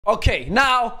Okay,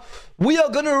 now we are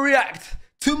gonna react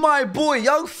to my boy,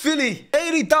 Young Philly.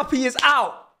 Duppy is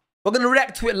out. We're gonna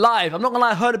react to it live. I'm not gonna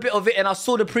lie, I heard a bit of it and I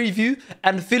saw the preview,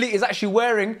 and Philly is actually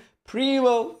wearing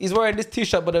Primo. He's wearing this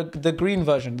t-shirt, but the green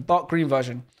version, the dark green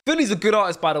version. Philly's a good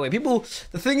artist, by the way. People,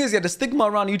 the thing is, yeah, the stigma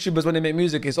around YouTubers when they make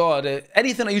music is,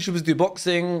 anything that YouTubers do,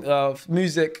 boxing,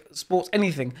 music, sports,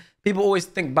 anything, people always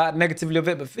think bad, negatively of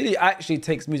it, but Philly actually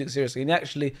takes music seriously, and he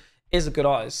actually is a good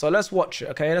artist. So let's watch it,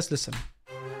 okay? Let's listen.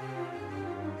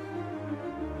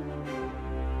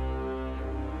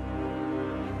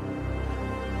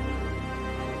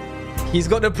 He's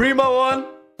got the Primo one.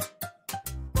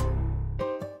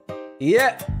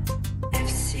 Yeah.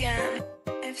 FCM.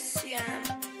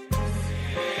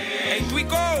 Hey, do we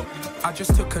go? I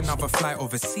just took another flight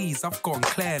overseas. I've gone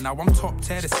clear. Now I'm top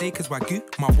tier. The steak is wagyu.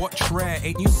 My watch rare.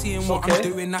 Ain't you seeing what I'm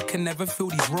doing? I can never feel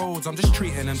these roads. I'm just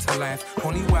treating them to life.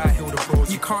 Only where I heal the bros.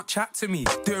 You can't chat to me.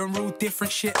 Doing real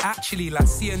different shit actually. Like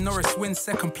seeing Norris win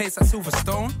second place at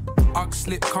Silverstone. Ugg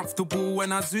slip comfortable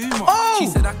when I zoom up. Oh! She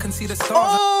said I can see the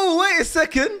stars. Oh, wait a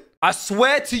second. I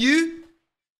swear to you,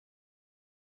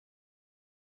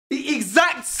 the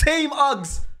exact same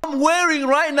Uggs I'm wearing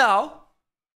right now.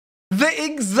 The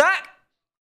exact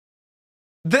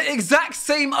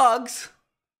same Uggs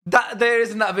that there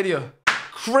is in that video.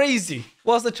 Crazy.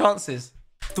 What's the chances?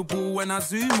 The ball when I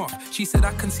zoom off. She said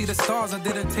I can see the stars. I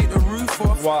didn't take the roof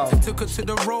off. Wow. I took her to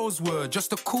the Rosewood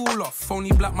just to cool off.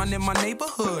 Only black man in my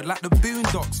neighborhood, like the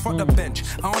Boondocks. Fuck the bench.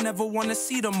 I don't ever want to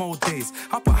see them old days.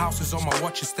 I put houses on my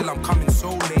watch and still I'm coming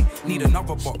so late. Need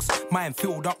another box. Mine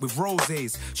filled up with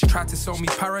roses. She tried to sell me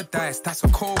Paradise. That's a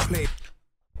Coldplay.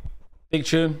 Big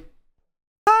tune.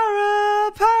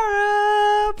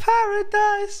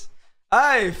 Paradise.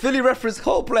 Hey, Philly reference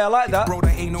Coldplay, I like that. Bro,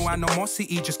 there ain't no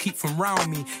animosity, just keep from round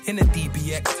me. In a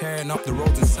DBX, tearing up the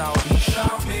roads in Saudi.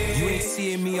 You ain't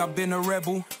seeing me, I've been a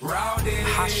rebel.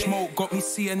 Hash smoke got me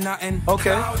seeing nothing.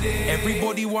 Okay.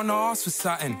 Everybody wanna ask for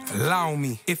something. Allow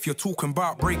me, if you're talking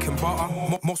about breaking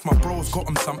butter. Most my bros got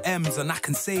them some M's and I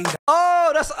can say that.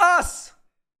 Oh, that's us.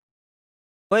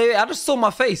 Wait, I just saw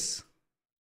my face.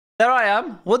 There I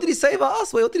am. What did he say about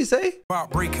us? Wait, what did he say? About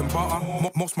breaking butter.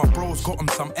 Most my bros got them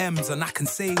some M's and I can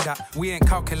say that. We ain't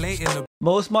calculating the...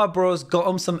 Most my bros got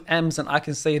them some M's and I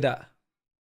can say that.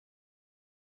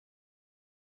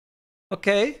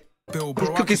 Okay. Bill,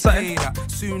 bro, Cookie something. that.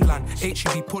 Soon land,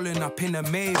 HEB pulling up in a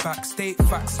Maybach. State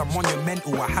facts, I'm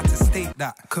monumental, I had to state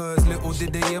that. Cause little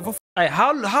did they ever... Hey,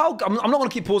 I'm not going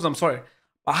to keep pausing, I'm sorry.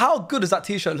 But how good does that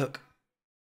t-shirt look?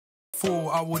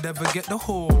 I would ever get the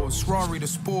horse, Rari the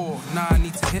sport. Now I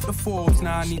need to hit the Forbes,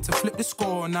 now I need to flip the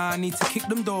score. Now I need to kick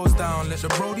them doors down, let the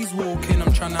Brodies walk in.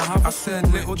 I'm trying to have I said,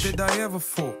 little did I ever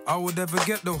thought I would ever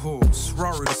get the horse,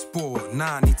 Rari the sport.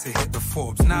 Now I need to hit the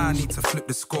Forbes, now I need to flip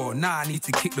the score. Now I need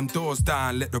to kick them doors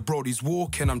down, let the Brodies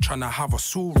walk in. I'm trying to have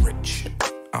us all rich.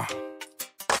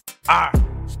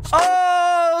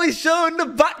 Oh, he's showing the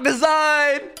back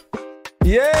design.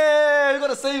 Yeah, we got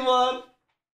the same one.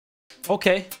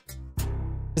 Okay.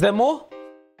 Is there more?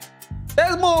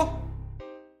 There's more.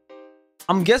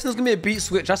 I'm guessing there's gonna be a beat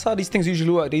switch. That's how these things usually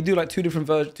work. They do like two different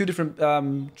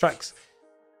tracks.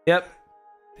 Yep.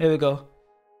 Here we go.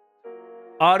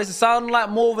 Oh, this is sounding like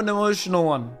more of an emotional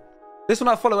one. This one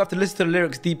I follow. We have to listen to the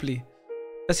lyrics deeply.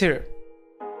 Let's hear it.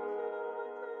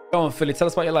 Go on, Philly. Tell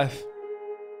us about your life.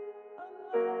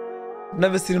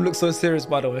 Never seen him look so serious,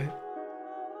 by the way.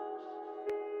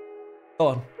 Go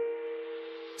on.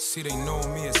 See, they know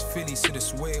me as Philly, so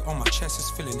this weight on my chest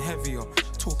is feeling heavier.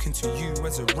 Talking to you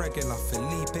as a regular,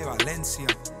 Felipe Valencia,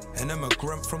 an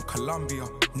immigrant from Colombia.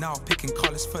 Now picking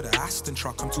colours for the Aston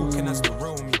truck. I'm talking as the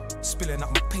real me. Spilling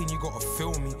out my pain, you gotta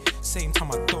feel me. Same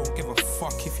time, I don't give a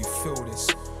fuck if you feel this.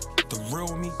 The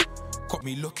real me got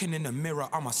me looking in the mirror,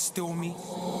 am I still me?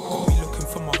 Got me looking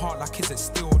for my heart like, is it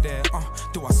still there?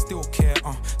 Do I still care?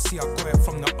 See, I got it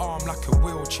from the arm like a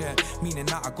wheelchair, meaning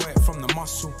that I got it from the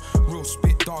muscle. Real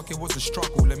spit, dog, it was a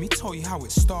struggle. Let me tell you how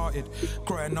it started.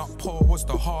 Growing up poor was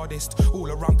the hardest. All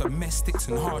around domestics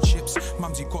and hardships.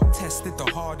 Mumsy got tested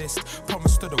the hardest.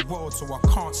 Promised to the world so I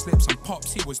can't slip. Some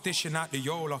pops, he was dishing out the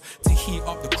Yola to heat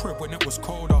up the crib when it was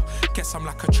colder. Guess I'm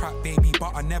like a trap baby,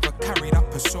 but I never carried that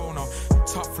persona.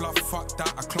 Tough love, fuck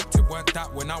that, I clocked it, weren't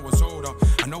that when I was older.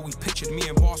 I know we pictured me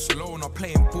in Barcelona,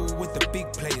 playing ball with the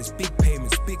big players, big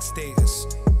payments, big status.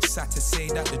 sad to say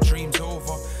that the dream's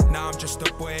over. Now I'm just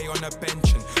a boy on a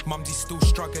bench and mumsy's still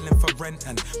struggling for rent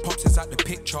and pops is at the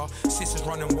picture. Sister's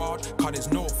running wild, cause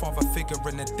there's no father figure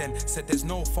in the den. Said there's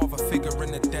no father figure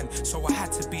in the den, so I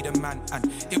had to be the man.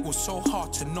 And it was so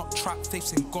hard to not trap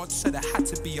faith in God, so there had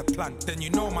to be a plan. Then you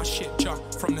know my shit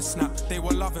jumped from the snap. They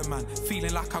were loving, man,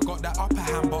 feeling like I got that upper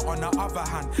hand. But on the other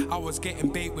hand, I was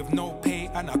getting bait with no pay,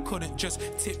 and I couldn't just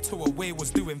tiptoe away. Was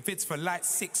doing vids for like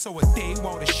 6 or a day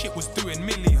while the shit was doing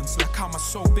millions. Like how am I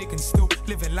so big and still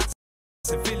living like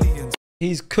civilians?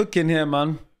 He's cooking here,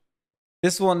 man.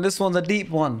 This one's a deep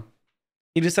one.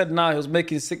 He just said now he was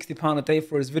making £60 a day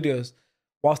for his videos,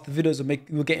 whilst the videos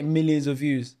were getting millions of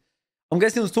views. I'm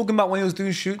guessing he was talking about when he was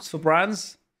doing shoots for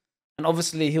brands, and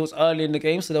obviously he was early in the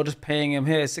game, so they were just paying him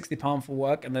here £60 for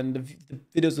work, and then the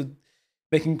videos were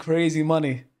making crazy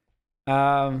money.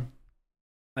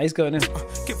 He's going in.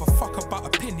 Give a fuck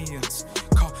about opinions.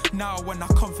 Now when I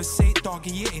conversate, doggy,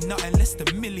 it ain't nothing less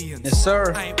than millions. Yes,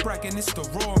 sir. I ain't bragging, it's the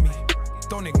raw me.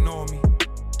 Don't ignore me.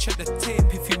 Check the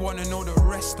tape if you want to know the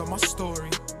rest of my story.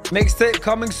 Mixtape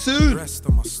coming soon. Rest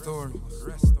of my story.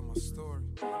 Rest of my story.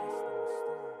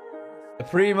 The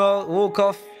Primo,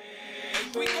 Walkoff.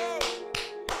 Here we go.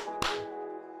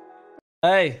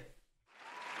 Hey.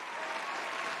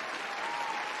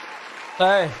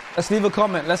 Hey, let's leave a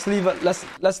comment. Let's leave a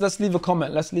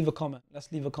comment. Let's leave a comment. Let's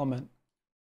leave a comment.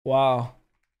 Wow.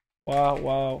 Wow,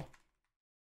 wow.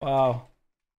 Wow.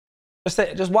 Just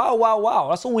say just wow, wow, wow.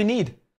 That's all we need.